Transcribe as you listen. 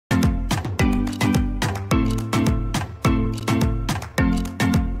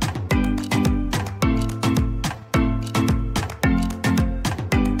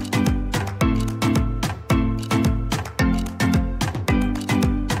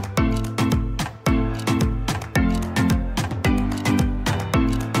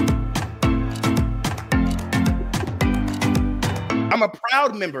I'm a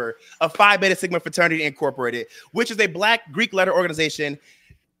proud member of Phi Beta Sigma Fraternity Incorporated, which is a Black Greek letter organization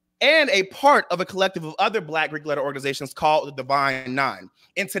and a part of a collective of other Black Greek letter organizations called the Divine Nine.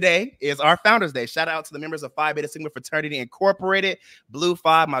 And today is our Founders Day. Shout out to the members of Phi Beta Sigma Fraternity Incorporated, Blue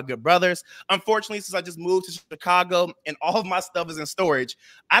Phi, my good brothers. Unfortunately, since I just moved to Chicago and all of my stuff is in storage,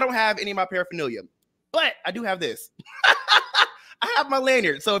 I don't have any of my paraphernalia, but I do have this. I have my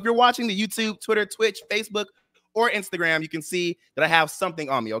lanyard. So if you're watching the YouTube, Twitter, Twitch, Facebook, or Instagram, you can see that I have something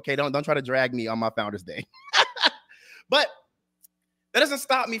on me, okay? Don't try to drag me on my Founders Day. But that doesn't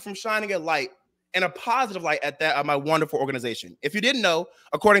stop me from shining a light, and a positive light at that, of my wonderful organization. If you didn't know,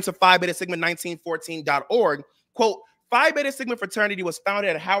 according to Phi Beta Sigma 1914.org, quote, Phi Beta Sigma Fraternity was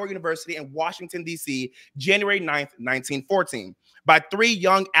founded at Howard University in Washington, D.C., January 9th, 1914, by 3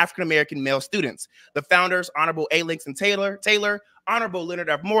 young African-American male students. The founders, Honorable A. Langston Taylor, Honorable Leonard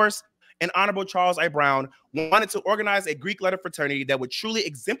F. Morris, and Honorable Charles A. Brown, wanted to organize a Greek letter fraternity that would truly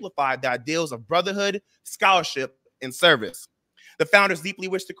exemplify the ideals of brotherhood, scholarship, and service. The founders deeply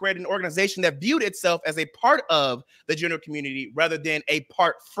wished to create an organization that viewed itself as a part of the general community rather than a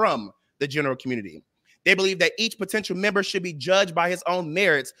part from the general community. They believe that each potential member should be judged by his own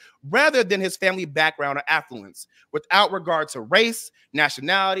merits rather than his family background or affluence, without regard to race,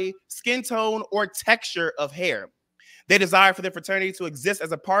 nationality, skin tone, or texture of hair. They desire for the fraternity to exist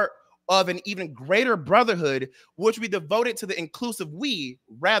as a part of an even greater brotherhood, which would be devoted to the inclusive we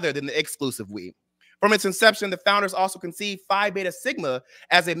rather than the exclusive we. From its inception, the founders also conceived Phi Beta Sigma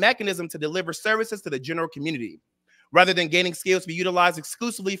as a mechanism to deliver services to the general community. Rather than gaining skills to be utilized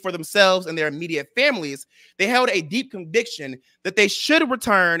exclusively for themselves and their immediate families, they held a deep conviction that they should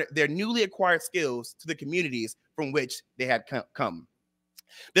return their newly acquired skills to the communities from which they had come.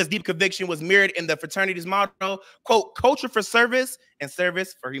 This deep conviction was mirrored in the fraternity's motto, quote, culture for service and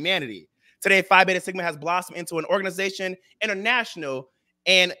service for humanity. Today, Phi Beta Sigma has blossomed into an organization international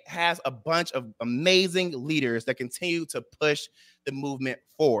and has a bunch of amazing leaders that continue to push the movement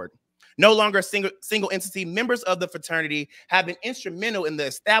forward. No longer a single entity, members of the fraternity have been instrumental in the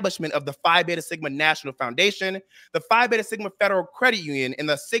establishment of the Phi Beta Sigma National Foundation, the Phi Beta Sigma Federal Credit Union, and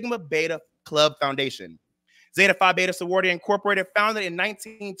the Sigma Beta Club Foundation. Zeta Phi Beta Sorority Incorporated, founded in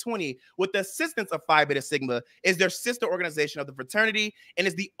 1920 with the assistance of Phi Beta Sigma, is their sister organization of the fraternity and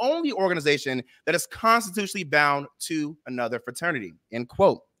is the only organization that is constitutionally bound to another fraternity, end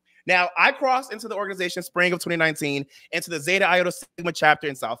quote. Now, I crossed into the organization spring of 2019 into the Zeta Iota Sigma chapter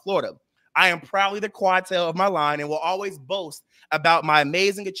in South Florida. I am proudly the quad tail of my line and will always boast about my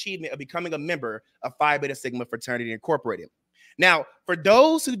amazing achievement of becoming a member of Phi Beta Sigma Fraternity Incorporated. Now, for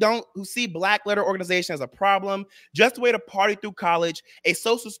those who see Black letter organization as a problem, just a way to party through college, a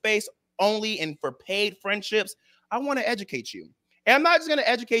social space only and for paid friendships, I want to educate you. And I'm not just going to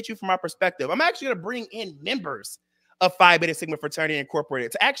educate you from my perspective. I'm actually going to bring in members of Phi Beta Sigma Fraternity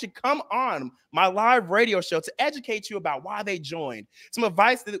Incorporated to actually come on my live radio show to educate you about why they joined, some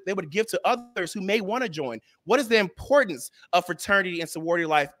advice that they would give to others who may want to join. What is the importance of fraternity and sorority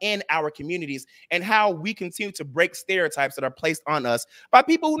life in our communities, and how we continue to break stereotypes that are placed on us by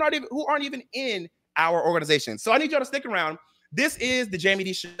people who aren't even in our organization. So I need y'all to stick around. This is the Jaime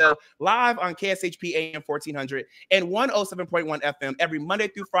Dee Show, live on KSHP AM 1400 and 107.1 FM every Monday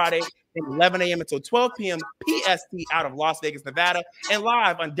through Friday from 11 a.m. until 12 p.m. PST out of Las Vegas, Nevada, and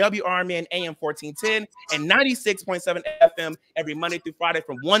live on WRMN AM 1410 and 96.7 FM every Monday through Friday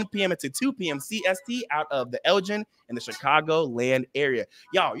from 1 p.m. until 2 p.m. CST out of the Elgin and the Chicago land area.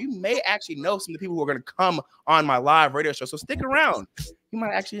 Y'all, you may actually know some of the people who are going to come on my live radio show, so stick around. You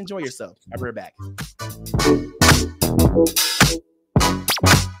might actually enjoy yourself. I'll be right back.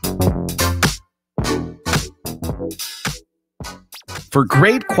 For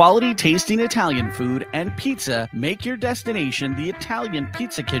great quality tasting Italian food and pizza, make your destination the Italian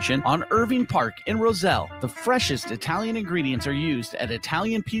Pizza Kitchen on Irving Park in Roselle. The freshest Italian ingredients are used at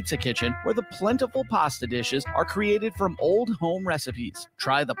Italian Pizza Kitchen, where the plentiful pasta dishes are created from old home recipes.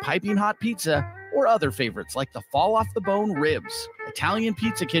 Try the piping hot pizza or other favorites like the fall off the bone ribs. Italian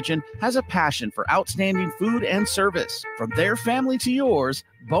Pizza Kitchen has a passion for outstanding food and service. From their family to yours,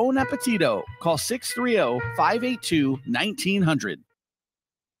 Bon Appetito. Call 630-582-1900.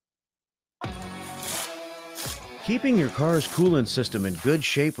 Keeping your car's coolant system in good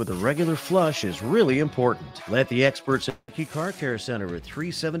shape with a regular flush is really important. Let the experts at Key Car Care Center at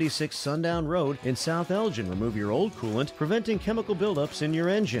 376 Sundown Road in South Elgin remove your old coolant, preventing chemical buildups in your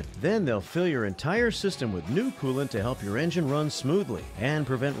engine. Then they'll fill your entire system with new coolant to help your engine run smoothly and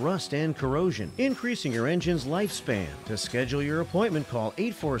prevent rust and corrosion, increasing your engine's lifespan. To schedule your appointment, call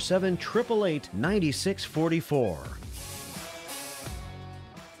 847-888-9644.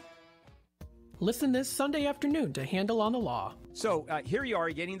 Listen this Sunday afternoon to Handle on the Law. So here you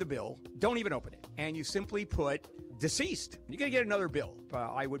are getting the bill. Don't even open it. And you simply put deceased. You're going to get another bill.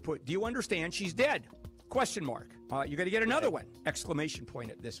 I would put, do you understand she's dead? Question mark. You're going to get another one. Exclamation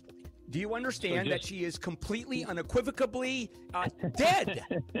point at this point. Do you understand that she is completely, unequivocally dead?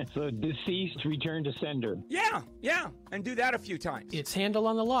 So deceased, return to sender. Yeah. And do that a few times. It's Handle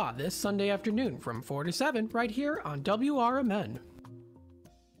on the Law this Sunday afternoon from 4 to 7 right here on WRMN.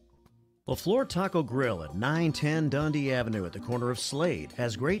 LaFleur Taco Grill at 910 Dundee Avenue at the corner of Slade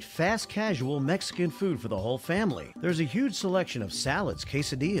has great fast casual Mexican food for the whole family. There's a huge selection of salads,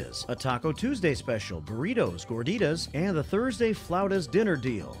 quesadillas, a Taco Tuesday special, burritos, gorditas, and the Thursday Flautas dinner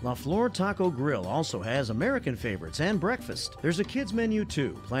deal. LaFleur Taco Grill also has American favorites and breakfast. There's a kids menu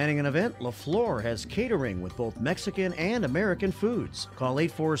too. Planning an event, LaFleur has catering with both Mexican and American foods. Call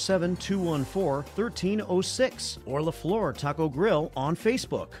 847-214-1306 or LaFleur Taco Grill on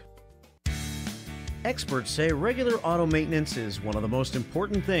Facebook. Experts say regular auto maintenance is one of the most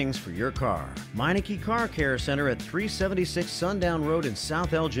important things for your car. Meineke Car Care Center at 376 Sundown Road in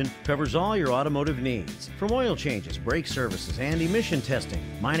South Elgin covers all your automotive needs. From oil changes, brake services, and emission testing,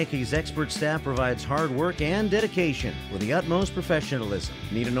 Meineke's expert staff provides hard work and dedication with the utmost professionalism.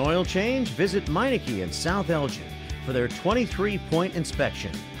 Need an oil change? Visit Meineke in South Elgin for their 23-point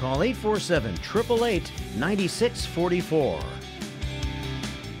inspection. Call 847-888-9644.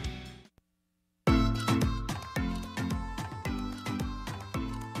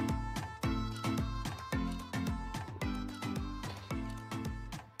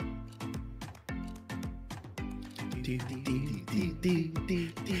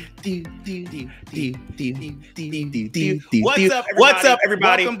 What's up,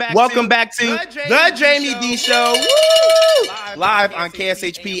 everybody? Welcome back to the Jaime Dee Show. Woo! Live on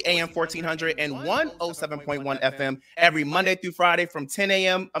KSHP AM 1400 and 107.1 FM every Monday through Friday from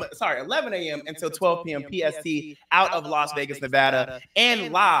 11 a.m. until 12 p.m. PST out of Las Vegas, Nevada,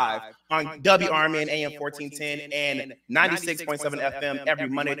 and live on WRMN AM 1410 and 96.7 FM every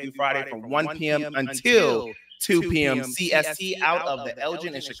Monday through Friday from 1 p.m. until 2 p.m. CST out of the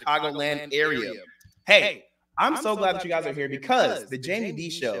Elgin and Chicagoland area. Hey, I'm so glad that you guys are here because the Jaime Dee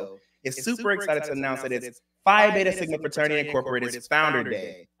Show is super excited to announce that it's Phi Beta Sigma Fraternity Incorporated's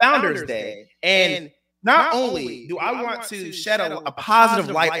Founders Day. And not only do I want to shed a positive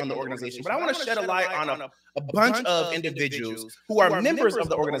light on the organization, but I want to shed a light on a bunch of individuals who are members of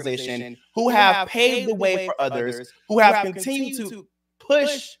the organization who have paved the way for others, who have continued to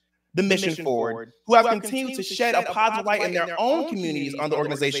push the mission forward, who have continued to shed a positive light in their own communities on the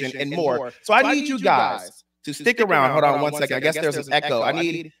organization and more. So I need you guys to stick around. Hold on one second. I guess there's an echo. I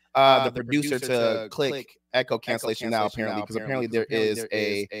need the producer to click echo cancellation now, apparently, because apparently there is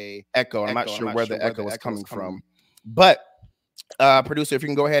a echo. I'm not sure where the echo is coming from. But producer, if you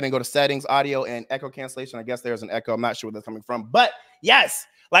can go ahead and go to settings, audio, and echo cancellation. I guess there's an echo. I'm not sure where that's coming from. But yes,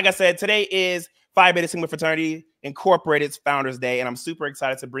 like I said, today is Phi Beta Sigma Fraternity Incorporated's Founders Day, and I'm super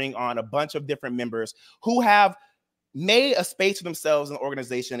excited to bring on a bunch of different members who have made a space for themselves in the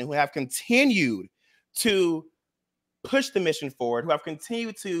organization and who have continued to push the mission forward, who have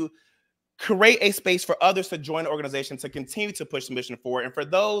continued to create a space for others to join the organization to continue to push the mission forward. And for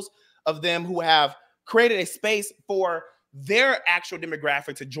those of them who have created a space for their actual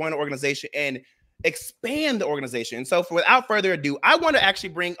demographic to join the organization and expand the organization. So without further ado, I want to actually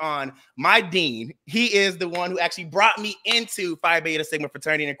bring on my dean. He is the one who actually brought me into Phi Beta Sigma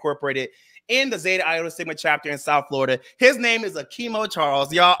Fraternity Incorporated in the Zeta Iota Sigma chapter in South Florida. His name is Akimo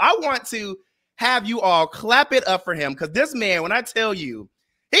Charles. Y'all, I want to have you all clap it up for him because this man, when I tell you,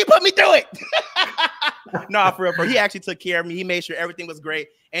 he put me through it. No, for real, he actually took care of me. He made sure everything was great.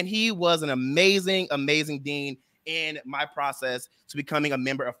 And he was an amazing, amazing dean in my process to becoming a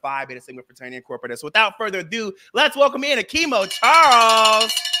member of Phi Beta Sigma Fraternity Incorporated. So without further ado, let's welcome in Akimo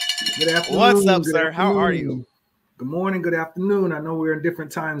Charles. Good afternoon. What's up, sir? How are you? Good morning, good afternoon. I know we're in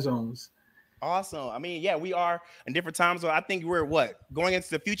different time zones. Awesome. I mean, yeah, we are in different time zones. I think we're going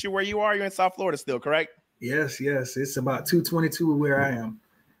into the future where you are? You're in South Florida still, correct? Yes. It's about 2:22 where I am.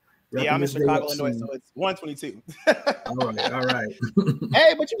 Yeah, I'm in Chicago, Illinois, so it's 1:22. All right.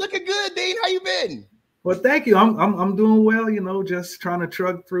 Hey, but you looking good, Dean. How you been? Well, thank you. I'm doing well, just trying to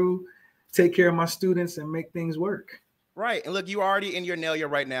trudge through, take care of my students and make things work. Right. And look, you're already in your nail year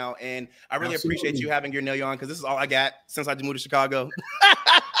right now. And I really appreciate you having your nail year on because this is all I got since I moved to Chicago.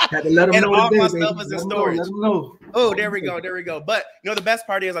 Had to let them and know all today, my stuff is in storage. Know. Oh, there we go. But the best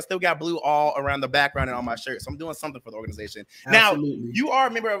part is I still got blue all around the background and on my shirt. So I'm doing something for the organization. Absolutely. Now, you are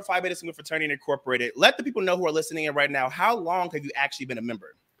a member of Phi Beta Sigma Fraternity Incorporated. Let the people know who are listening in right now, how long have you actually been a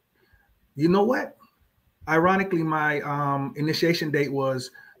member? You know what? Ironically, my initiation date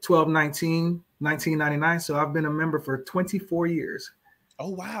was 12/19, 1999. So I've been a member for 24 years.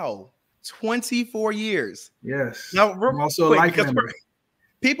 Oh, wow. 24 years. Yes. Now, real I'm also quick, a life because member.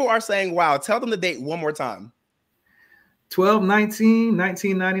 people are saying, wow, tell them the date one more time.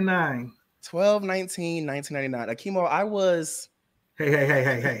 12/19/1999. 12/19/1999. Akimo, I was.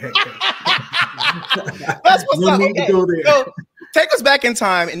 Hey. That's what's No up. need to Okay. go there. So take us back in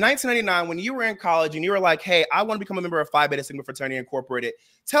time in 1999 when you were in college and you were like, hey, I want to become a member of Phi Beta Sigma Fraternity Incorporated.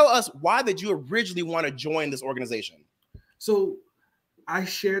 Tell us, why did you originally want to join this organization? So I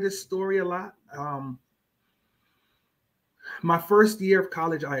share this story a lot. My first year of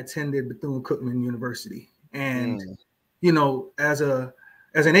college, I attended Bethune-Cookman University. And, you know, as an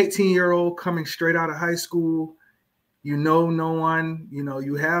 18-year-old coming straight out of high school, you know no one, you know,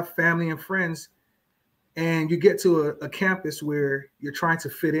 you have family and friends, and you get to a campus where you're trying to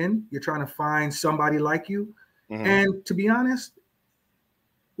fit in, you're trying to find somebody like you. And to be honest,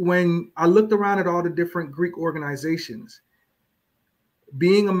 when I looked around at all the different Greek organizations,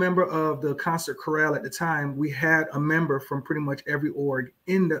 being a member of the concert chorale at the time, we had a member from pretty much every org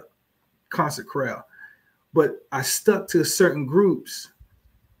in the concert chorale, but I stuck to certain groups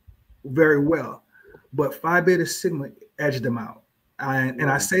very well, but Phi Beta Sigma edged them out. And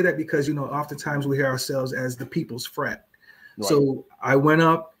I say that because, you know, oftentimes we hear ourselves as the people's frat. Right. So I went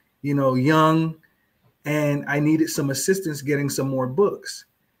up, you know, young, and I needed some assistance getting some more books.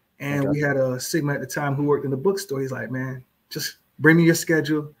 And we had a Sigma at the time who worked in the bookstore. He's like, man, just bring me your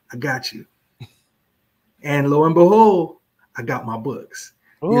schedule. I got you. And lo and behold, I got my books.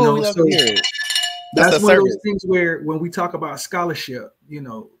 Ooh, you know, so that's one of those things where when we talk about scholarship, you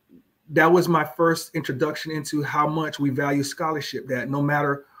know, that was my first introduction into how much we value scholarship, that no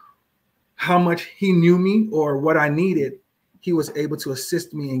matter how much he knew me or what I needed, he was able to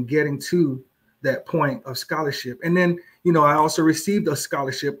assist me in getting to that point of scholarship. And then, you know, I also received a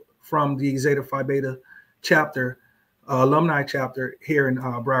scholarship from the Zeta Phi Beta chapter, alumni chapter here in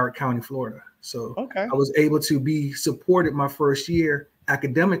Broward County, Florida. So I was able to be supported my first year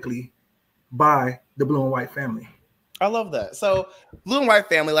academically by the Blue and White family. I love that. So Blue and White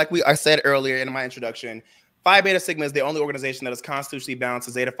family, like I said earlier in my introduction, Phi Beta Sigma is the only organization that is constitutionally bound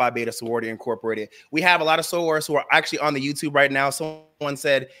to Zeta Phi Beta sorority incorporated. We have a lot of sorors who are actually on the YouTube right now. Someone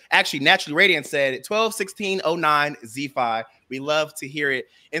said, actually Naturally Radiant said 12/16/09 Z-Phi. We love to hear it.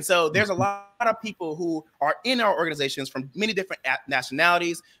 And so there's a lot of people who are in our organizations from many different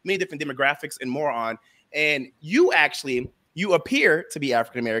nationalities, many different demographics, and more on. And you appear to be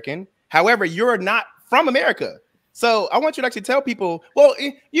African-American. However, you're not from America. So I want you to actually tell people, well,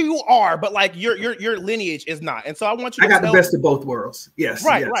 you are, but like your lineage is not. And so I want you to I got the best of both worlds. Yes.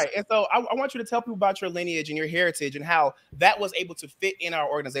 Right, yes. right. And so I want you to tell people about your lineage and your heritage and how that was able to fit in our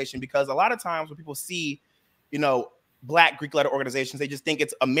organization. Because a lot of times when people see, you know, Black Greek letter organizations, they just think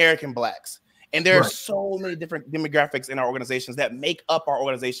it's American Blacks. And there are so many different demographics in our organizations that make up our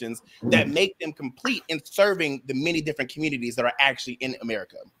organizations, that make them complete in serving the many different communities that are actually in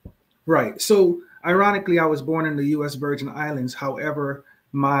America. Right. So ironically, I was born in the U.S. Virgin Islands. However,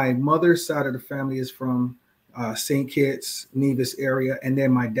 my mother's side of the family is from St. Kitts, Nevis area, and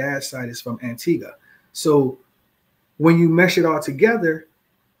then my dad's side is from Antigua. So when you mesh it all together,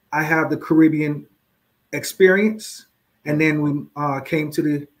 I have the Caribbean experience, and then we came to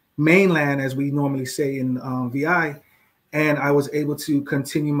the mainland, as we normally say in VI, and I was able to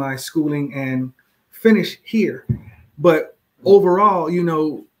continue my schooling and finish here. But overall, you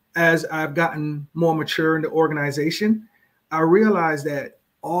know, as I've gotten more mature in the organization, I realized that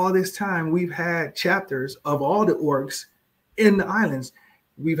all this time we've had chapters of all the orgs in the islands.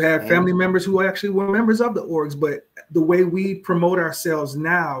 We've had family members who actually were members of the orgs, but the way we promote ourselves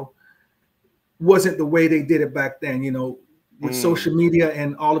now wasn't the way they did it back then. You know, with social media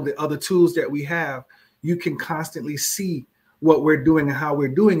and all of the other tools that we have, you can constantly see what we're doing and how we're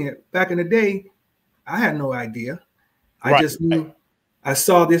doing it. Back in the day, I had no idea. I just knew I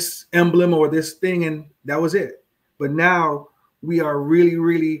saw this emblem or this thing, and that was it. But now we are really,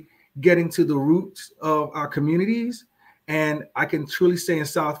 really getting to the roots of our communities. And I can truly say in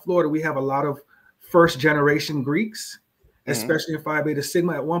South Florida, we have a lot of first generation Greeks, especially in Phi Beta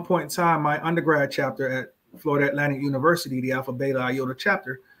Sigma. At one point in time, my undergrad chapter at Florida Atlantic University, the Alpha Beta Iota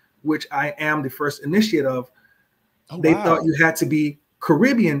chapter, which I am the first initiate of, they thought you had to be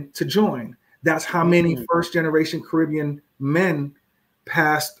Caribbean to join. That's how many first generation Caribbean men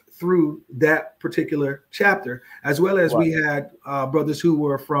passed through that particular chapter, as well as we had brothers who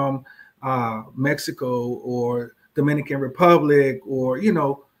were from Mexico or Dominican Republic or, you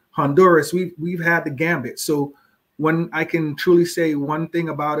know, Honduras. We've had the gambit. So when I can truly say one thing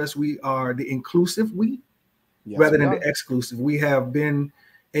about us, we are the inclusive rather than the exclusive. We have been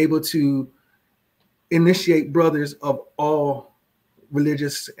able to initiate brothers of all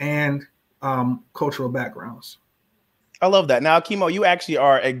religious and cultural backgrounds. I love that. Now, Chemo, you actually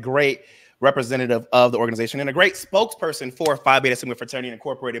are a great representative of the organization and a great spokesperson for Phi Beta Sigma Fraternity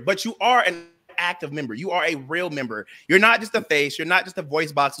Incorporated, but you are an active member. You are a real member. You're not just a face. You're not just a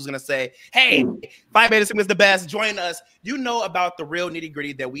voice box who's going to say, hey, Phi Beta Sigma is the best. Join us. You know about the real nitty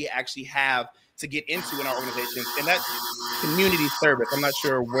gritty that we actually have to get into in our organizations, and that's community service. I'm not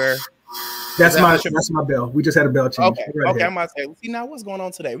sure where. That's my bell. We just had a bell change. Okay, okay. I'm about to say, see now what's going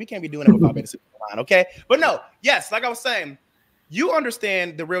on today. We can't be doing it with Phi Beta Sigma line, okay? But no, yes, like I was saying, you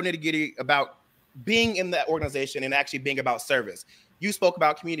understand the real nitty gritty about being in that organization and actually being about service. You spoke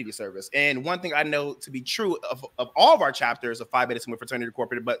about community service, and one thing I know to be true of all of our chapters of Phi Beta Sigma Fraternity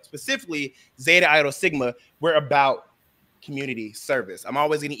Incorporated, but specifically Zeta Iota Sigma, we're about community service. I'm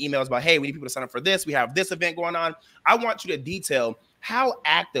always getting emails about, hey, we need people to sign up for this. We have this event going on. I want you to detail how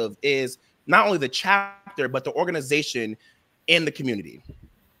active is not only the chapter, but the organization in the community.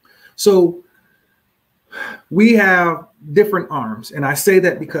 So we have different arms. And I say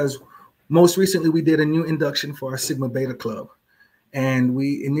that because most recently we did a new induction for our Sigma Beta Club. And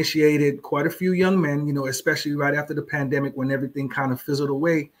we initiated quite a few young men, you know, especially right after the pandemic when everything kind of fizzled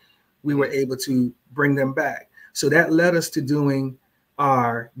away, we were able to bring them back. So that led us to doing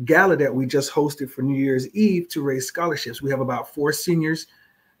our gala that we just hosted for New Year's Eve to raise scholarships. We have about 4 seniors,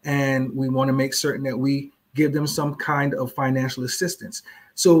 and we want to make certain that we give them some kind of financial assistance.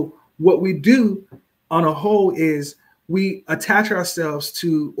 So what we do on a whole is we attach ourselves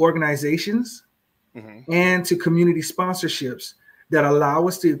to organizations and to community sponsorships that allow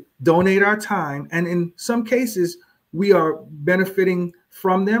us to donate our time. And in some cases, we are benefiting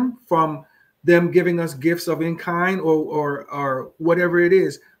from them giving us gifts of in kind or whatever it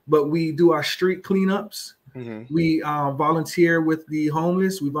is. But we do our street cleanups. We volunteer with the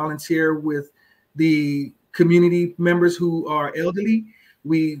homeless. We volunteer with the community members who are elderly.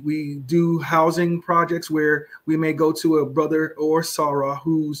 We do housing projects where we may go to a brother or Sarah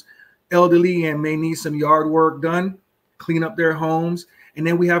who's elderly and may need some yard work done, clean up their homes. And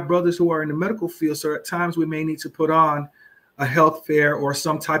then we have brothers who are in the medical field. So at times we may need to put on a health fair or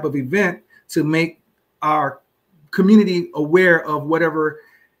some type of event to make our community aware of whatever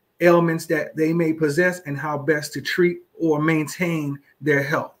ailments that they may possess and how best to treat or maintain their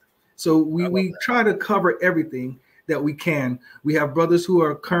health. So we try to cover everything that we can. We have brothers who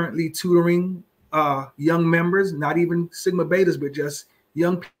are currently tutoring young members, not even Sigma Betas, but just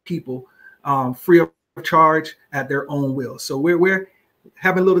young people, free of charge at their own will. So we're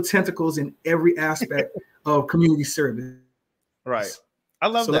having little tentacles in every aspect of community service. Right. I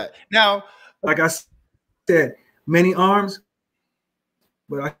love that. Now, like I said, many arms,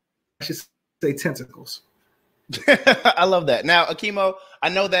 but I should say tentacles. I love that. Now, Akimo, I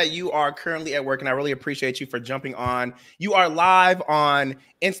know that you are currently at work, and I really appreciate you for jumping on. You are live on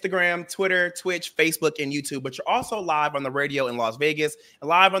Instagram, Twitter, Twitch, Facebook, and YouTube, but you're also live on the radio in Las Vegas, and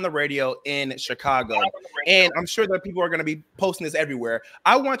live on the radio in Chicago. And I'm sure that people are going to be posting this everywhere.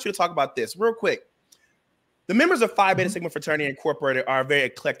 I want you to talk about this real quick. The members of Phi Beta Sigma Fraternity Incorporated are a very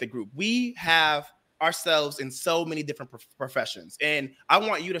eclectic group. We have ourselves in so many different professions, and I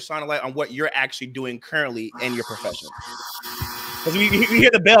want you to shine a light on what you're actually doing currently in your profession. Because we hear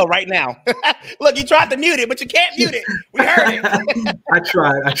the bell right now. Look, you tried to mute it, but you can't mute it. We heard it. I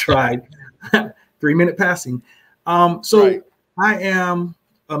tried. 3-minute passing. I am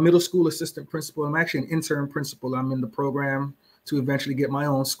a middle school assistant principal. I'm actually an intern principal. I'm in the program to eventually get my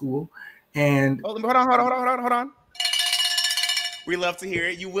own school. And hold on. We love to hear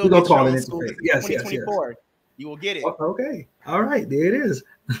it. You will get your own school in 2024. Yes. You will get it. Okay. All right. There it is.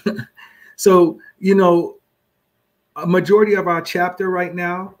 So, you know, a majority of our chapter right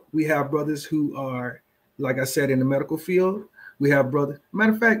now, we have brothers who are, like I said, in the medical field. We have brothers.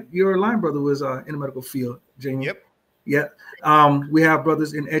 Matter of fact, your line brother was in the medical field, Jaime. Yep. Yeah. We have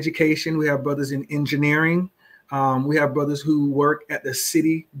brothers in education. We have brothers in engineering. We have brothers who work at the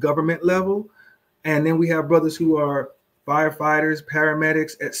city government level. And then we have brothers who are firefighters,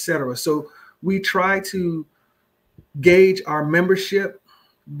 paramedics, etc. So we try to gauge our membership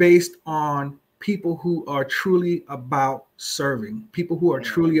based on people who are truly about serving, people who are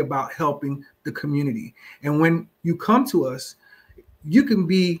truly about helping the community. And when you come to us, you can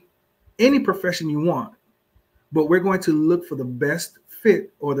be any profession you want, but we're going to look for the best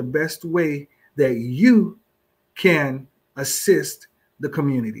fit or the best way that you can assist the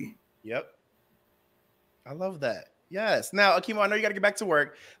community. Yep. I love that. Yes. Now, Akimo, I know you got to get back to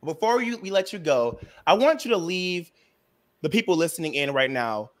work. Before we let you go, I want you to leave the people listening in right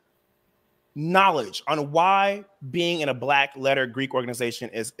now knowledge on why being in a Black letter Greek organization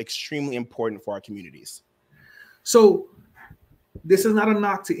is extremely important for our communities. So this is not a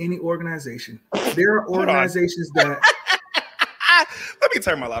knock to any organization. There are organizations that let me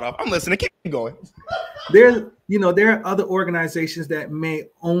turn my light off. I'm listening. Keep going. There are other organizations that may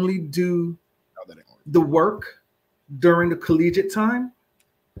only do the work during the collegiate time.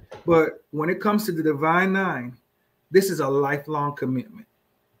 But when it comes to the Divine Nine, this is a lifelong commitment.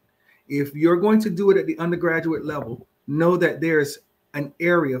 If you're going to do it at the undergraduate level, know that there's an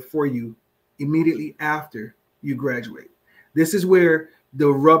area for you immediately after you graduate. This is where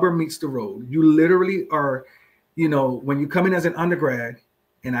the rubber meets the road. You literally are, when you come in as an undergrad,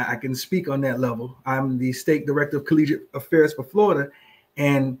 and I can speak on that level. I'm the state director of collegiate affairs for Florida.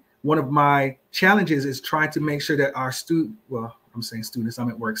 And one of my challenges is trying to make sure that our I'm saying students, I'm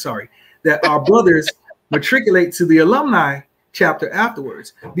at work, sorry, that our brothers matriculate to the alumni chapter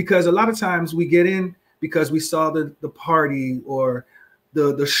afterwards. Because a lot of times we get in because we saw the party or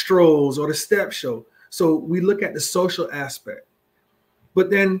the strolls or the step show. So we look at the social aspect. But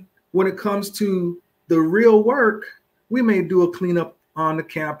then when it comes to the real work, we may do a cleanup on the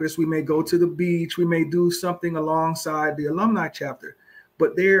campus. We may go to the beach. We may do something alongside the alumni chapter.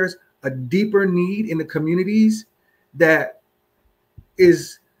 But there's a deeper need in the communities that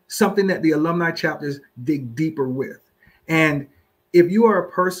is something that the alumni chapters dig deeper with. And if you are a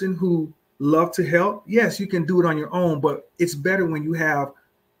person who loves to help, yes, you can do it on your own, but it's better when you have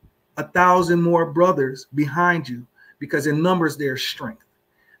 1,000 more brothers behind you, because in numbers there's strength.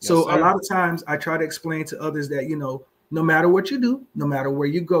 Yes, so sir. A lot of times I try to explain to others that, no matter what you do, no matter where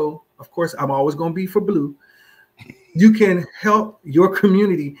you go, of course, I'm always going to be for blue. You can help your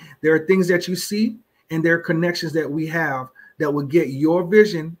community. There are things that you see, and there are connections that we have that will get your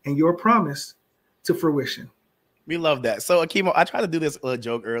vision and your promise to fruition. We love that. So, Akimo, I tried to do this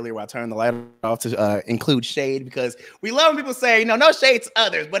joke earlier where I turned the light off to include shade, because we love when people say, no shade to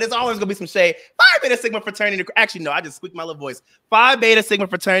others, but it's always going to be some shade. Phi Beta Sigma Fraternity. Actually, no, I just squeaked my little voice. Phi Beta Sigma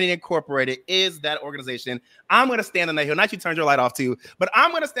Fraternity Incorporated is that organization. I'm going to stand on the hill. Not you turned your light off too, but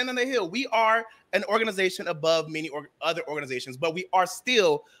I'm going to stand on the hill. We are an organization above many other organizations, but we are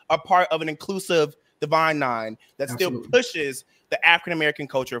still a part of an inclusive Divine Nine that Absolutely. Still pushes the African-American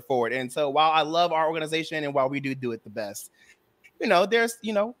culture forward. And so while I love our organization and while we do it the best, there's,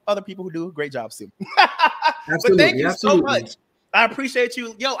 other people who do great jobs too. But thank you so much. I appreciate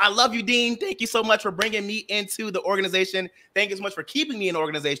you. I love you, Dean. Thank you so much for bringing me into the organization. Thank you so much for keeping me in the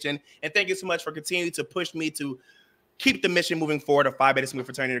organization. And thank you so much for continuing to push me to keep the mission moving forward of Phi Beta Sigma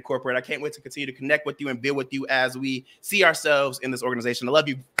Fraternity Incorporated. I can't wait to continue to connect with you and build with you as we see ourselves in this organization. I love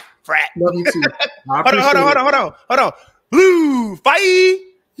you, frat. Love you too. Hold on. Blue, fight.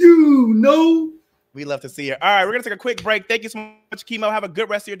 We love to see you. All right, we're going to take a quick break. Thank you so much, Chemo. Have a good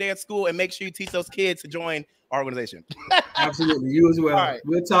rest of your day at school, and make sure you teach those kids to join our organization. Absolutely. You as well. All right.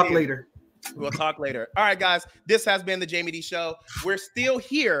 We'll talk later. We'll talk later. All right, guys, this has been the Jaime Dee Show. We're still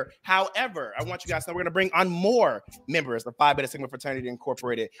here. However, I want you guys to know we're going to bring on more members of Phi Beta Sigma Fraternity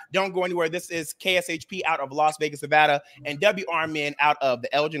Incorporated. Don't go anywhere. This is KSHP out of Las Vegas, Nevada, and WRMN out of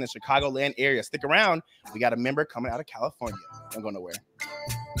the Elgin and Chicagoland area. Stick around. We got a member coming out of California. Don't go nowhere.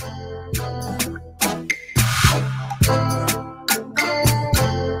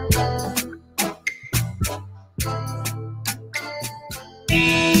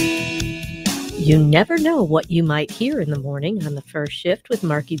 You never know what you might hear in the morning on the first shift with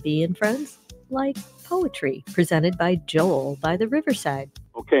Marky B and friends, like poetry presented by Joel by the Riverside.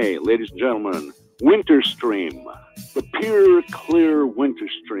 Okay, ladies and gentlemen, winter stream. The pure, clear winter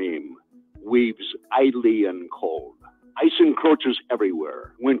stream weaves idly and cold. Ice encroaches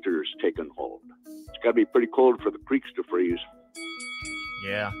everywhere. Winter's taken hold. It's got to be pretty cold for the creeks to freeze.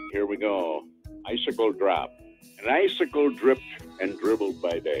 Yeah. Here we go. Icicle drop. An icicle dripped and dribbled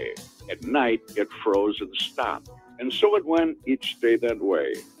by day. At night, it froze and stopped. And so it went each day that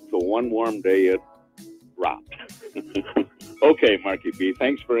way. Till one warm day, it dropped. Okay, Marky B,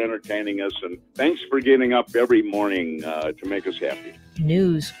 thanks for entertaining us, and thanks for getting up every morning to make us happy.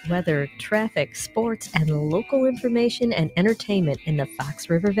 News, weather, traffic, sports, and local information and entertainment in the Fox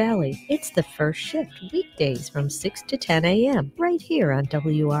River Valley. It's the first shift, weekdays from 6 to 10 a.m. right here on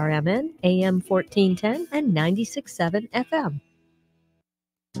WRMN, AM 1410 and 96.7 FM.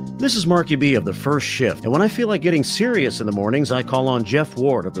 This is Marky B of The First Shift, and when I feel like getting serious in the mornings, I call on Jeff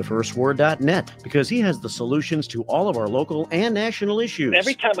Ward of thefirstword.net because he has the solutions to all of our local and national issues.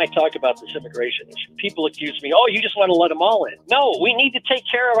 Every time I talk about this immigration issue, people accuse me, oh, you just want to let them all in. No, we need to take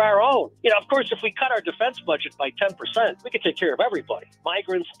care of our own. You know, of course, if we cut our defense budget by 10%, we could take care of everybody,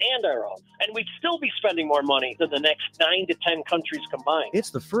 migrants and our own. And we'd still be spending more money than the next 9 to 10 countries combined. It's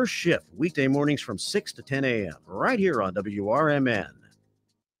The First Shift, weekday mornings from 6 to 10 a.m., right here on WRMN.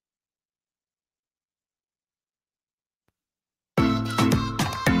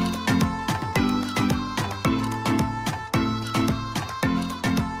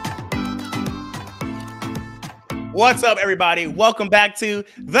 What's up, everybody? Welcome back to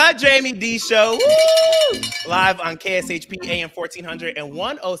the Jaime Dee Show. Woo! Live on KSHP AM 1400 and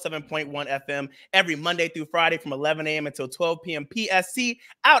 107.1 FM every Monday through Friday from 11 a.m. until 12 p.m. PST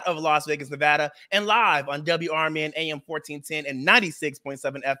out of Las Vegas, Nevada, and live on WRMN AM 1410 and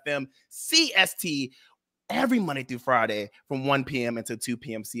 96.7 FM CST every Monday through Friday from 1 p.m. until 2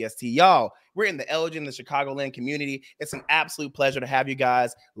 p.m. CST. Y'all, we're in the Elgin, the Chicagoland community. It's an absolute pleasure to have you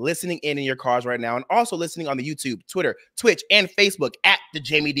guys listening in your cars right now and also listening on the YouTube, Twitter, Twitch, and Facebook at The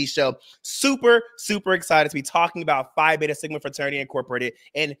Jaime Dee Show. Super, super excited to be talking about Phi Beta Sigma Fraternity Incorporated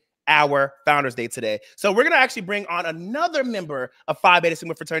and our Founders Day today. So we're going to actually bring on another member of Phi Beta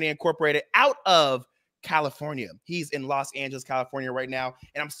Sigma Fraternity Incorporated out of California. He's in Los Angeles, California right now,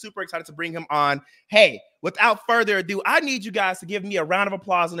 and I'm super excited to bring him on. Hey, without further ado, I need you guys to give me a round of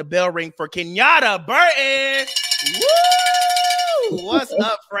applause and a bell ring for Kenyatta Burton. Woo! What's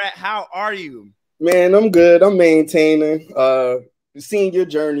up, Frat? How are you? Man, I'm good. I'm maintaining. Seeing your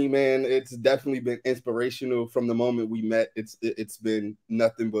journey, man, it's definitely been inspirational from the moment we met. It's been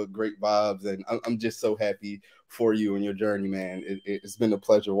nothing but great vibes, and I'm just so happy for you and your journey, man. It's been a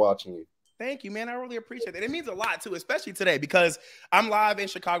pleasure watching you. Thank you, man. I really appreciate it. It means a lot, too, especially today, because I'm live in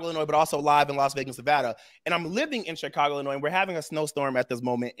Chicago, Illinois, but also live in Las Vegas, Nevada. And I'm living in Chicago, Illinois, and we're having a snowstorm at this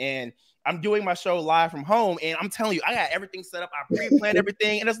moment. And I'm doing my show live from home. And I'm telling you, I got everything set up. I pre-planned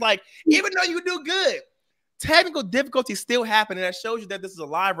everything. And it's like, even though you do good, technical difficulties still happen. And that shows you that this is a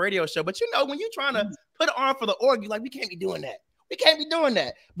live radio show. But, you know, when you're trying to put it on for the org, you're like, we can't be doing that. We can't be doing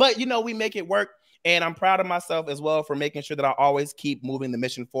that. But, you know, we make it work. And I'm proud of myself as well for making sure that I always keep moving the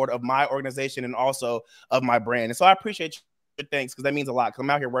mission forward of my organization and also of my brand. And so I appreciate your thanks because that means a lot because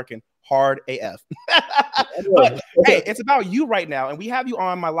I'm out here working hard AF. But hey, it's about you right now. And we have you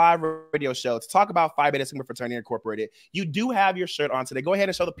on my live radio show to talk about Phi Beta Sigma Fraternity Incorporated. You do have your shirt on today. Go ahead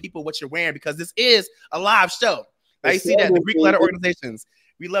and show the people what you're wearing because this is a live show. Now you see that, the Greek letter organizations.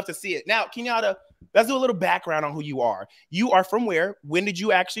 We love to see it. Now, Kenyatta, let's do a little background on who you are. You are from where? When did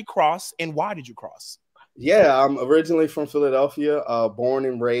you actually cross, and why did you cross? Yeah, I'm originally from Philadelphia, born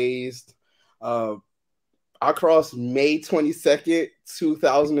and raised. I crossed May 22nd,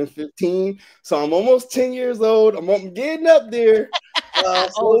 2015. So I'm almost 10 years old. I'm getting up there.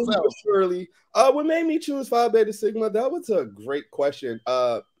 Slowly but surely. What made me choose Phi Beta Sigma? That was a great question.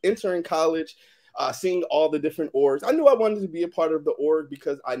 Entering college, seeing all the different orgs. I knew I wanted to be a part of the org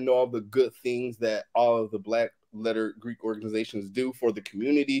because I know all the good things that all of the Black letter Greek organizations do for the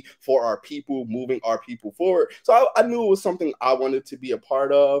community, for our people, moving our people forward. So I knew it was something I wanted to be a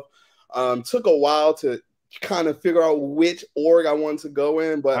part of. Took a while to kind of figure out which org I wanted to go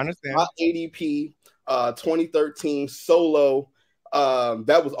in, but my ADP 2013 solo,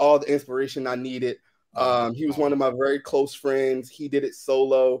 that was all the inspiration I needed. He was one of my very close friends. He did it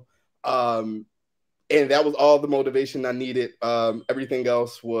solo. And that was all the motivation I needed. Everything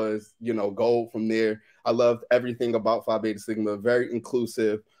else was, you know, gold from there. I loved everything about Phi Beta Sigma, very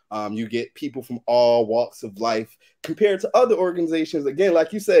inclusive. You get people from all walks of life compared to other organizations. Again,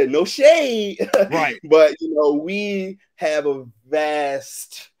 like you said, no shade. Right. But, you know, we have a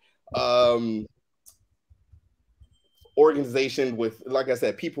vast organization with, like I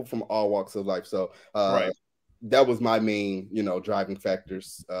said, people from all walks of life. So that was my main, you know, driving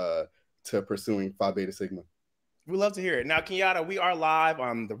factors to pursuing Phi Beta Sigma. We love to hear it. Now, Kenyatta, we are live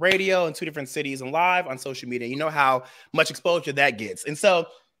on the radio in 2 different cities and live on social media. You know how much exposure that gets. And so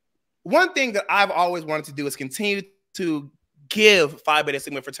one thing that I've always wanted to do is continue to give Phi Beta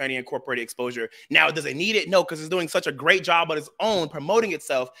Sigma Fraternity Incorporated exposure. Now, does it need it? No, because it's doing such a great job on its own, promoting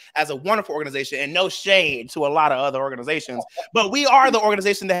itself as a wonderful organization, and no shade to a lot of other organizations. But we are the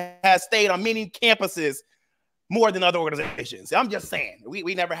organization that has stayed on many campuses more than other organizations. I'm just saying,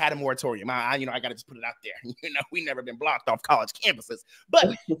 we never had a moratorium. I got to just put it out there. You know, we never been blocked off college campuses.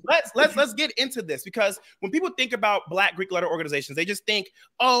 But let's get into this, because when people think about Black Greek letter organizations, they just think,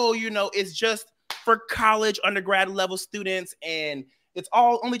 oh, you know, it's just for college undergrad level students, and it's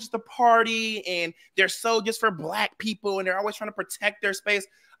all only just a party and they're so just for Black people and they're always trying to protect their space.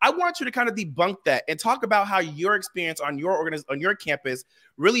 I want you to kind of debunk that and talk about how your experience on your campus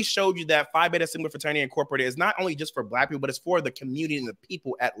really showed you that Phi Beta Sigma Fraternity Incorporated is not only just for Black people, but it's for the community and the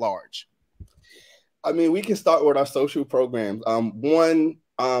people at large. I mean, we can start with our social programs. One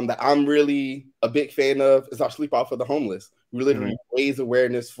that I'm really a big fan of is our Sleep Out for the Homeless. We literally raise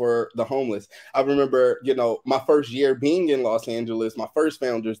awareness for the homeless. I remember, you know, my first year being in Los Angeles, my first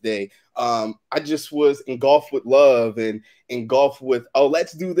Founders Day, I just was engulfed with love and engulfed with, oh,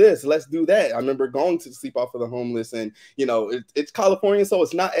 let's do this, let's do that. I remember going to Sleep Out for the Homeless, and, you know, it's California, so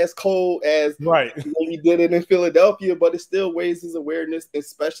it's not as cold as when we did it in Philadelphia, but it still raises awareness,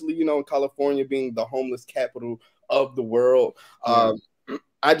 especially, you know, in California being the homeless capital of the world.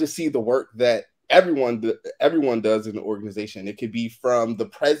 I just see the work that everyone does in the organization. It could be from the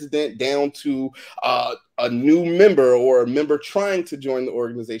president down to a new member or a member trying to join the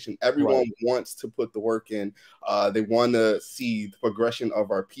organization. Everyone wants to put the work in. They want to see the progression of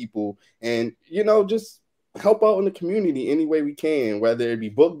our people and, you know, just help out in the community any way we can, whether it be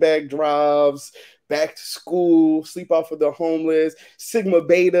book bag drives, back to school, Sleep Out for the Homeless, Sigma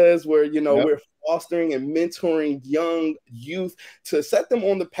Betas, where, you know, we're fostering and mentoring young youth to set them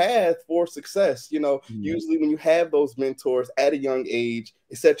on the path for success. You know, usually when you have those mentors at a young age,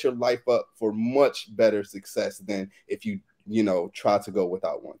 it sets your life up for much better success than if you know, try to go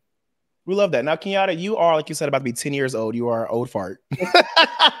without one. We love that. Now, Kenyatta, you are, like you said, about to be 10 years old. You are an old fart.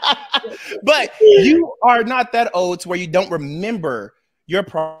 But you are not that old to where you don't remember your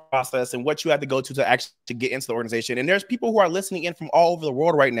process and what you had to go to actually get into the organization. And there's people who are listening in from all over the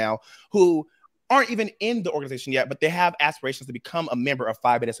world right now who aren't even in the organization yet, but they have aspirations to become a member of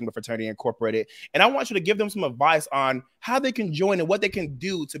Phi Beta Sigma Fraternity Incorporated. And I want you to give them some advice on how they can join and what they can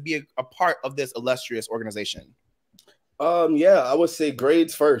do to be a part of this illustrious organization. Yeah, I would say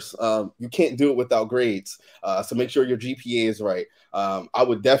grades first. You can't do it without grades. So make sure your GPA is right. I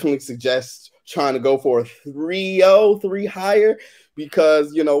would definitely suggest trying to go for a 3.0, 3 higher,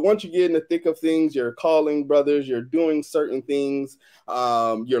 because, you know, once you get in the thick of things, you're calling brothers, you're doing certain things,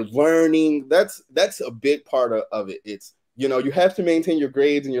 you're learning. That's a big part of it. It's, you know, you have to maintain your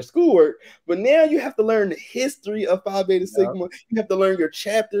grades and your schoolwork, but now you have to learn the history of Phi Beta Sigma. You have to learn your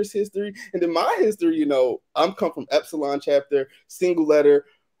chapter's history. And then my history, you know, I'm come from Epsilon chapter, single letter.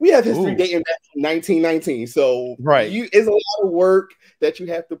 We have history dating back to 1919. So it's a lot of work that you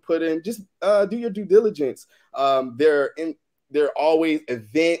have to put in. Just do your due diligence. There are always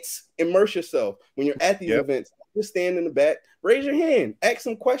events. Immerse yourself. When you're at these events, just stand in the back, raise your hand, ask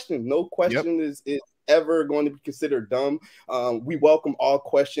some questions. No question is ever going to be considered dumb. We welcome all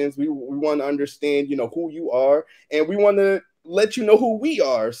questions. We want to understand, you know, who you are, and we want to let you know who we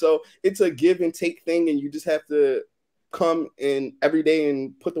are. So it's a give and take thing, and you just have to come in every day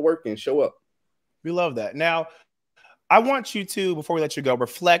and put the work in, show up. We love that. Now, I want you to, before we let you go,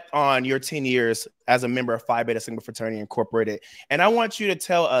 reflect on your 10 years as a member of Phi Beta Sigma Fraternity Incorporated. And I want you to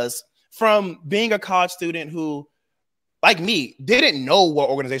tell us, from being a college student who, like me, didn't know what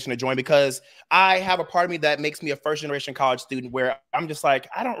organization to join, because I have a part of me that makes me a first-generation college student where I'm just like,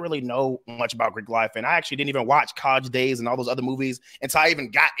 I don't really know much about Greek life. And I actually didn't even watch College Days and all those other movies until I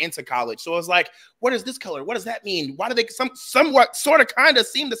even got into college. So it's like, what is this color? What does that mean? Why do they somewhat sort of kind of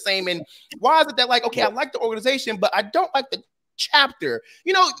seem the same? And why is it that, like, okay, I like the organization, but I don't like the chapter?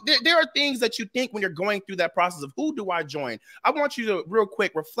 You know, there are things that you think when you're going through that process of who do I join? I want you to real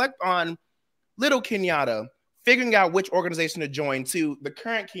quick reflect on little Kenyatta figuring out which organization to join to the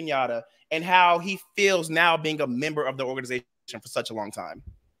current Kenyatta and how he feels now being a member of the organization for such a long time.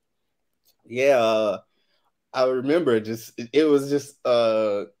 Yeah, I remember it was just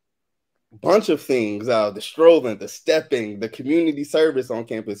a bunch of things. The strolling, the stepping, the community service on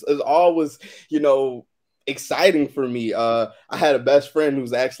campus. It was always, you know, exciting for me. I had a best friend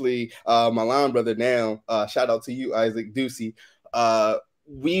who's actually my line brother now. Shout out to you, Isaac Ducey.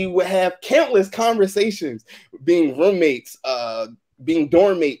 We would have countless conversations, being roommates, being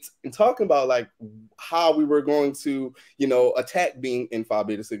dorm mates, and talking about like how we were going to, you know, attack being in Phi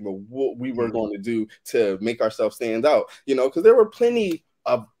Beta Sigma, what we were going to do to make ourselves stand out, you know, because there were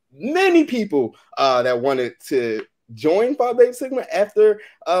many people that wanted to join Phi Beta Sigma after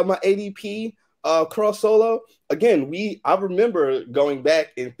my ADP cross solo. Again, I remember going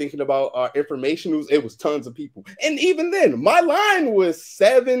back and thinking about our information. It was tons of people, and even then, my line was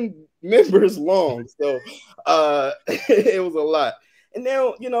 7 members long, so it was a lot. And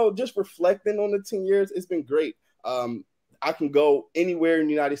now, you know, just reflecting on the 10 years, it's been great. I can go anywhere in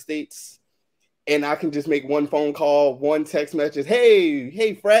the United States, and I can just make one phone call, one text message.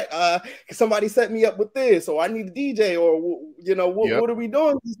 Hey, Frat, can somebody set me up with this? Or I need a DJ, or what are we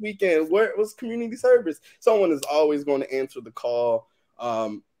doing this weekend? Where was community service? Someone is always going to answer the call.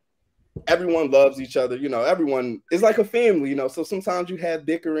 Everyone loves each other. Everyone is like a family. So sometimes you have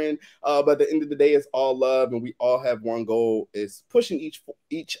bickering, but at the end of the day, it's all love, and we all have one goal: is pushing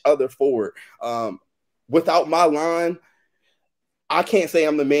each other forward. Without my line, I can't say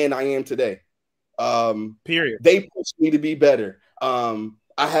I'm the man I am today. Period. They pushed me to be better. I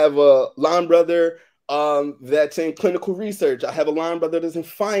have a line brother that's in clinical research. I have a line brother that's in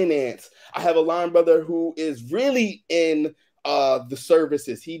finance. I have a line brother who is really in the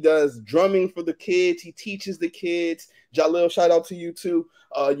services. He does drumming for the kids. He teaches the kids. Jalil, shout out to you too.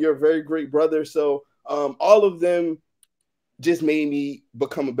 You're a very great brother. So all of them just made me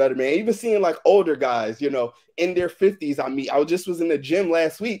become a better man. Even seeing like older guys, in their 50s. I just was in the gym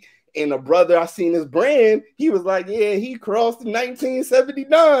last week, and a brother, I seen his brand. He was like, yeah, he crossed in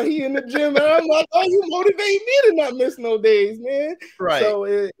 1979. He in the gym. And I'm like, oh, you motivate me to not miss no days, man. Right.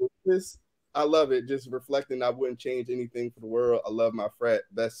 So I love it. Just reflecting, I wouldn't change anything for the world. I love my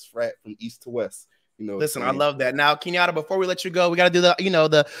best frat from east to west. Listen, I love that. Now, Kenyatta, before we let you go, we got to do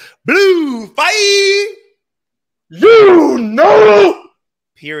the blue fight.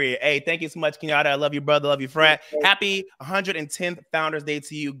 Period. Hey, thank you so much, Kenyatta. I love you, brother. Love you, frat. Happy 110th Founders Day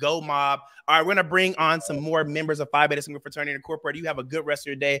to you. Go Mob. All right, we're going to bring on some more members of Phi Beta Sigma Fraternity Incorporated. You have a good rest of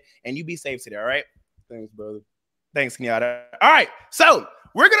your day, and you be safe today, all right? Thanks, brother. Thanks, Kenyatta. All right, so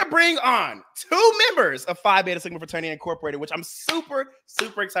we're going to bring on 2 members of Phi Beta Sigma Fraternity Incorporated, which I'm super,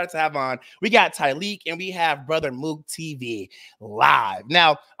 super excited to have on. We got Tyleek, and we have Brother Mook TV live.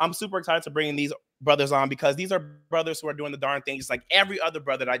 Now, I'm super excited to bring these brothers on because these are brothers who are doing the darn thing just like every other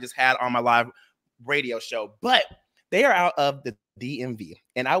brother that I just had on my live radio show, but they are out of the DMV,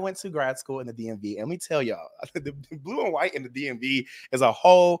 and I went to grad school in the DMV, and let me tell y'all, the blue and white in the DMV is a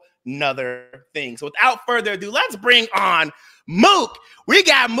whole nother thing. So without further ado, let's bring on Mook. We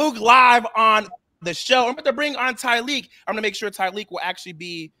got Mook live on the show. I'm going to bring on Tyleek. I'm going to make sure Tyleek will actually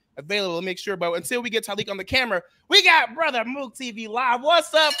be available to make sure, but until we get Tyleek on the camera, we got Brother Mook TV live.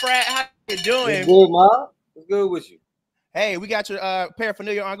 What's up, Frat? How you doing? What's good, Ma? What's good with you? Hey, we got your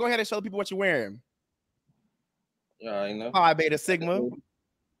paraphernalia on. Go ahead and show the people what you're wearing. Yeah, you know. Phi Beta Sigma.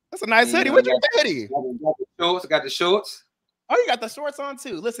 That's a nice hoodie. What's your hoodie? I got the shorts. Oh, you got the shorts on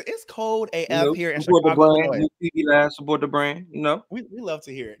too. Listen, it's cold AF here in Support Chicago. the brand. TV Live, support the brand. We love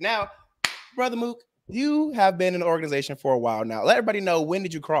to hear it. Now, Brother Mook, you have been in the organization for a while now. Let everybody know, when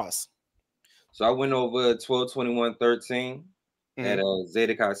did you cross? So I went over 12/21/13 at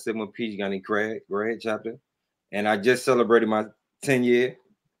Zeta Chi Sigma PG County grad chapter, and I just celebrated my 10-year.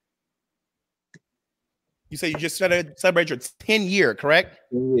 You say you just celebrate your 10-year, correct?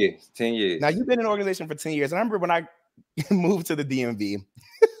 10 years. 10 years. Now, you've been in the organization for 10 years. And I remember when I moved to the DMV,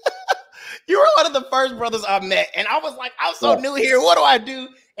 you were one of the first brothers I met. And I was like, I'm so new here. What do I do?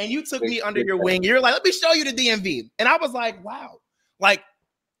 And you took me under your wing. You're like, let me show you the DMV. And I was like, wow. Like,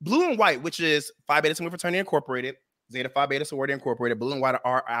 blue and white, which is Phi Beta Sigma Fraternity Incorporated, Zeta Phi Beta Sorority Incorporated, blue and white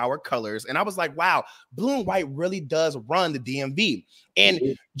are our colors. And I was like, wow, blue and white really does run the DMV. And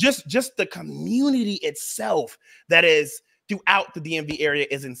just the community itself that is throughout the DMV area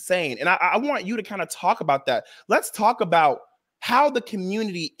is insane. And I want you to kind of talk about that. Let's talk about how the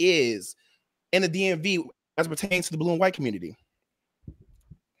community is in the DMV as it pertains to the blue and white community.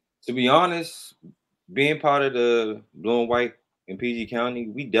 To be honest, being part of the blue and white in PG County,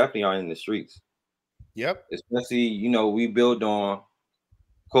 we definitely are in the streets. Yep. Especially, we build on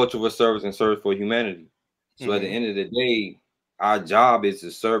cultural service and service for humanity. So at the end of the day, our job is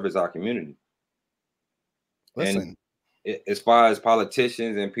to service our community. Listen. And as far as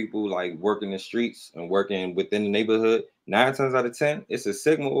politicians and people like working the streets and working within the neighborhood, 9 times out of 10, it's a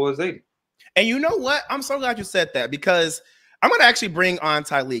Sigma or a Zeta. And you know what? I'm so glad you said that, because I'm going to actually bring on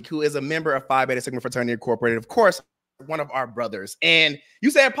Tyleek, who is a member of Phi Beta Sigma Fraternity Incorporated. Of course, one of our brothers. And you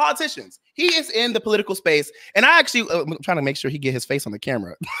said politicians. He is in the political space. And I actually, I'm trying to make sure he get his face on the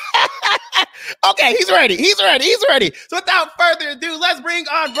camera. Okay, he's ready. He's ready. So without further ado, let's bring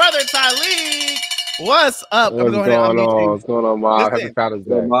on Brother Tyleek. What's up? What's going on, Ma? Happy Founders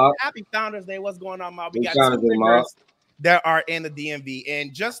Day. Happy Founders Day. What's going on, Ma? We got 2 members that are in the DMV.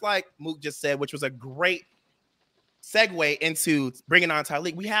 And just like Mook just said, which was a great segue into bringing on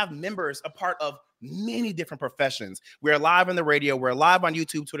Tyleek, we have members, a part of many different professions. We're live on the radio. We're live on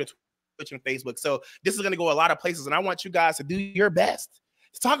YouTube, Twitter, Twitch, and Facebook. So this is going to go a lot of places. And I want you guys to do your best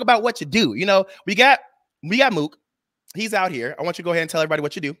to talk about what you do. We got Mook. He's out here. I want you to go ahead and tell everybody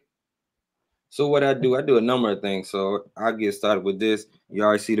what you do. So what I do a number of things. So I get started with this. You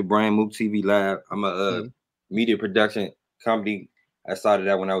already see the brand Mook TV Lab. I'm a media production company. I started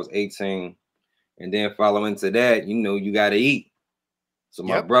that when I was 18. And then following to that, you know, you got to eat. So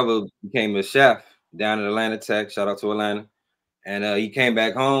my brother became a chef down in Atlanta Tech. Shout out to Atlanta. And he came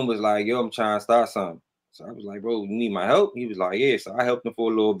back home, was like, yo, I'm trying to start something. So I was like, bro, you need my help? He was like, yeah. So I helped him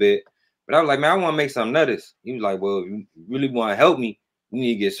for a little bit. But I was like, man, I want to make something of this. He was like, well, if you really want to help me, you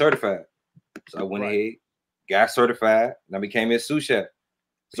need to get certified. So I went ahead, got certified, and I became a sous chef.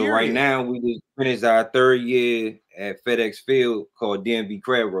 So right now, we just finished our 3rd year at FedEx Field called DMV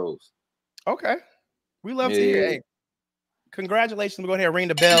Crab Rolls. Okay. We love to hear. Hey, congratulations. We'll go ahead and ring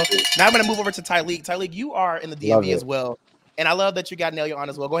the bell. Now I'm going to move over to Tyleek. Tyleek, you are in the DMV as well. And I love that you got Nelia on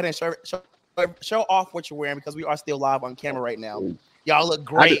as well. Go ahead and show off what you're wearing because we are still live on camera right now. Y'all look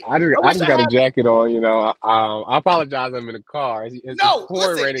great. I just got a jacket on, you know. I apologize. I'm in the car. It's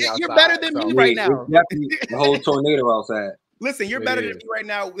pouring raining outside. You're better than me right now. It's definitely a whole tornado outside. Listen, you're better than me right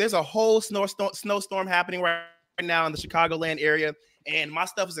now. There's a whole snowstorm happening right now in the Chicagoland area. And my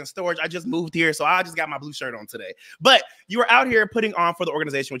stuff is in storage. I just moved here, so I just got my blue shirt on today. But you are out here putting on for the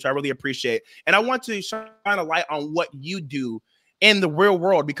organization, which I really appreciate. And I want to shine a light on what you do in the real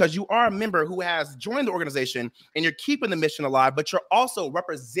world, because you are a member who has joined the organization and you're keeping the mission alive, but you're also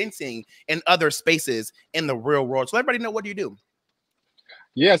representing in other spaces in the real world. So let everybody know, what do you do?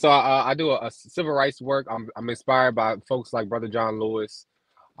 Yeah, so I do a civil rights work. I'm inspired by folks like Brother John Lewis,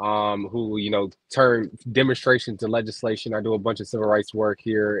 who, you know, turn demonstrations to legislation. I do a bunch of civil rights work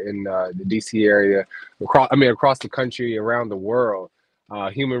here in the DC area, across the country, around the world.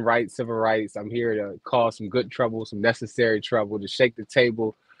 Human rights, civil rights. I'm here to cause some good trouble, some necessary trouble, to shake the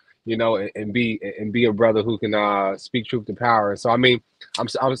table, you know, and be a brother who can speak truth to power. So I mean,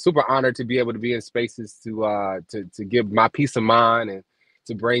 I'm super honored to be able to be in spaces to give my peace of mind and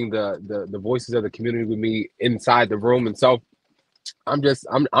to bring the voices of the community with me inside the room. And so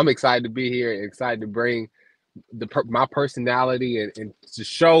I'm excited to be here and excited to bring my personality and to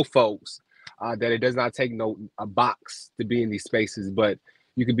show folks that it does not take a box to be in these spaces, but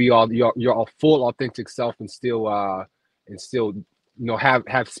you can be your full authentic self and still you know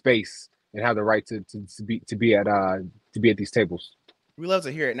have space and have the right to be at these tables. We love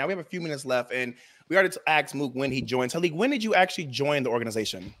to hear it. Now we have a few minutes left, and we already asked Mook when he joined. Talik, when did you actually join the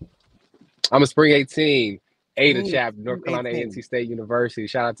organization? I'm a Spring 18 Ada chapter, North Carolina A&T State University.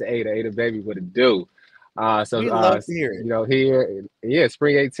 Shout out to Ada Baby, what it do. So we love to hear it. You know, here, yeah,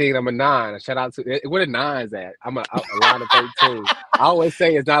 Spring 18. I'm a 9. Shout out to where the 9's at. I'm a line of 13. I always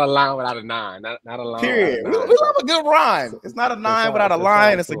say it's not a line without a 9. Not a line. Period. We love a good rhyme. It's not a 9 without a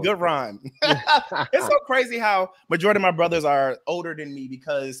line. It's a good rhyme. It's so crazy how majority of my brothers are older than me,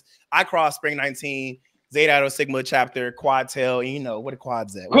 because I crossed Spring 19, Zeta Iota Sigma chapter, quad tail, and you know what a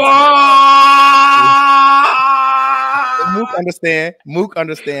quad's at. Mook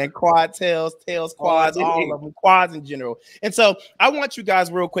understand. Quad tails, quads, all of them, quads in general. And so I want you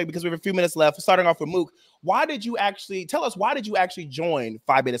guys real quick, because we have a few minutes left, starting off with Mook. Why did you actually join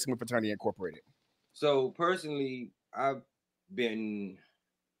Phi Beta Sigma Fraternity Incorporated? So personally, I'll put it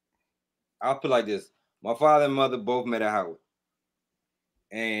like this. My father and mother both met at Howard.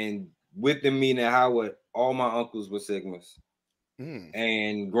 And with them meeting at Howard, all my uncles were Sigmas.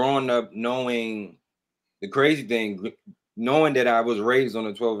 And growing up knowing the crazy thing, knowing that I was raised on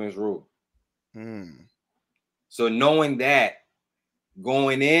a 12-inch rule. So knowing that,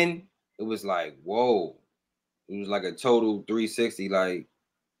 going in, it was like, whoa. It was like a total 360, like,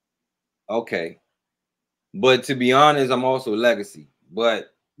 okay. But to be honest, I'm also legacy.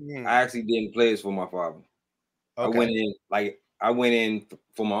 But I actually didn't play this for my father. Okay. I went in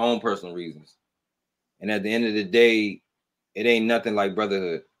for my own personal reasons. And at the end of the day, it ain't nothing like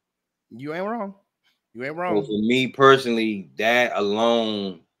brotherhood. You ain't wrong. You ain't wrong. So for me personally, that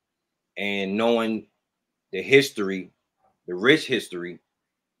alone, and knowing the history, the rich history,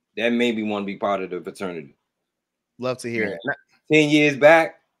 that made me want to be part of the fraternity. Love to hear it. 10 years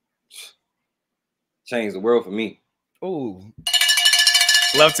back, changed the world for me. Ooh.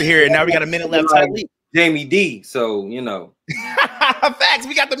 Love to hear it. Now we got a minute left. Like Jaime Dee, so you know. Facts.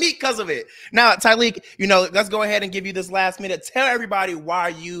 We got the meat because of it. Now, Tyleek, you know, let's go ahead and give you this last minute. Tell everybody why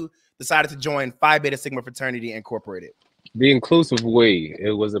you decided to join Phi Beta Sigma Fraternity Incorporated. The inclusive way.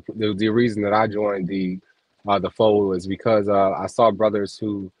 It was the reason that I joined the fold was because I saw brothers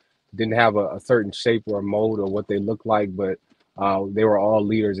who didn't have a certain shape or mold or what they looked like, but they were all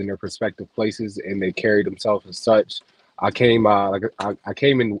leaders in their respective places and they carried themselves as such. I came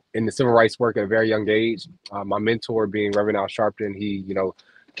in the civil rights work at a very young age. My mentor being Reverend Al Sharpton, he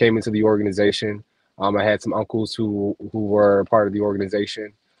came into the organization. I had some uncles who were part of the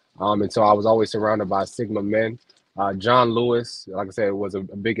organization. And so I was always surrounded by Sigma men. John Lewis, like I said, was a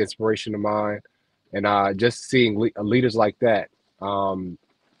big inspiration of mine. And just seeing leaders like that. I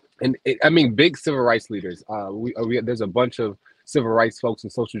mean, big civil rights leaders. There's a bunch of civil rights folks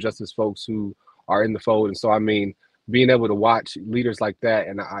and social justice folks who are in the fold. And so, I mean, being able to watch leaders like that,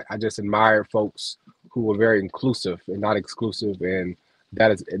 and I just admire folks who were very inclusive and not exclusive. And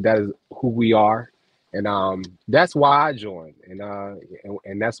that is who we are. And that's why I joined.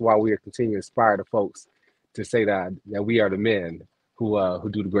 And that's why we are continuing to inspire the folks to say that we are the men who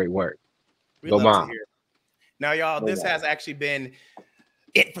do the great work. We love to hear it. Now, y'all, this has actually been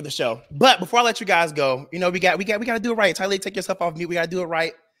it for the show. But before I let you guys go, you know, we got to do it right. Tyler, take yourself off mute. We got to do it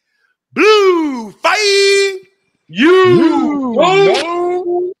right. Blue, fight you.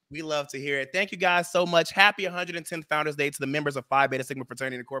 No. We love to hear it. Thank you guys so much. Happy 110th Founders Day to the members of Phi Beta Sigma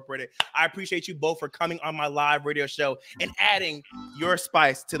Fraternity Incorporated. I appreciate you both for coming on my live radio show and adding your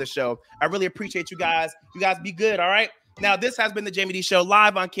spice to the show. I really appreciate you guys. You guys be good, all right? Now, this has been the Jaime Dee Show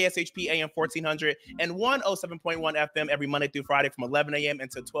live on KSHP AM 1400 and 107.1 FM every Monday through Friday from 11 a.m.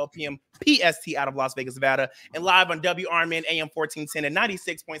 until 12 p.m. PST out of Las Vegas, Nevada, and live on WRMN AM 1410 and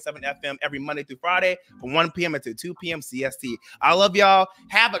 96.7 FM every Monday through Friday from 1 p.m. until 2 p.m. CST. I love y'all.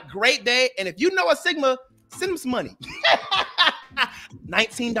 Have a great day. And if you know a Sigma, send them some money.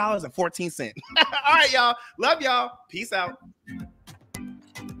 $19.14. All right, y'all. Love y'all. Peace out.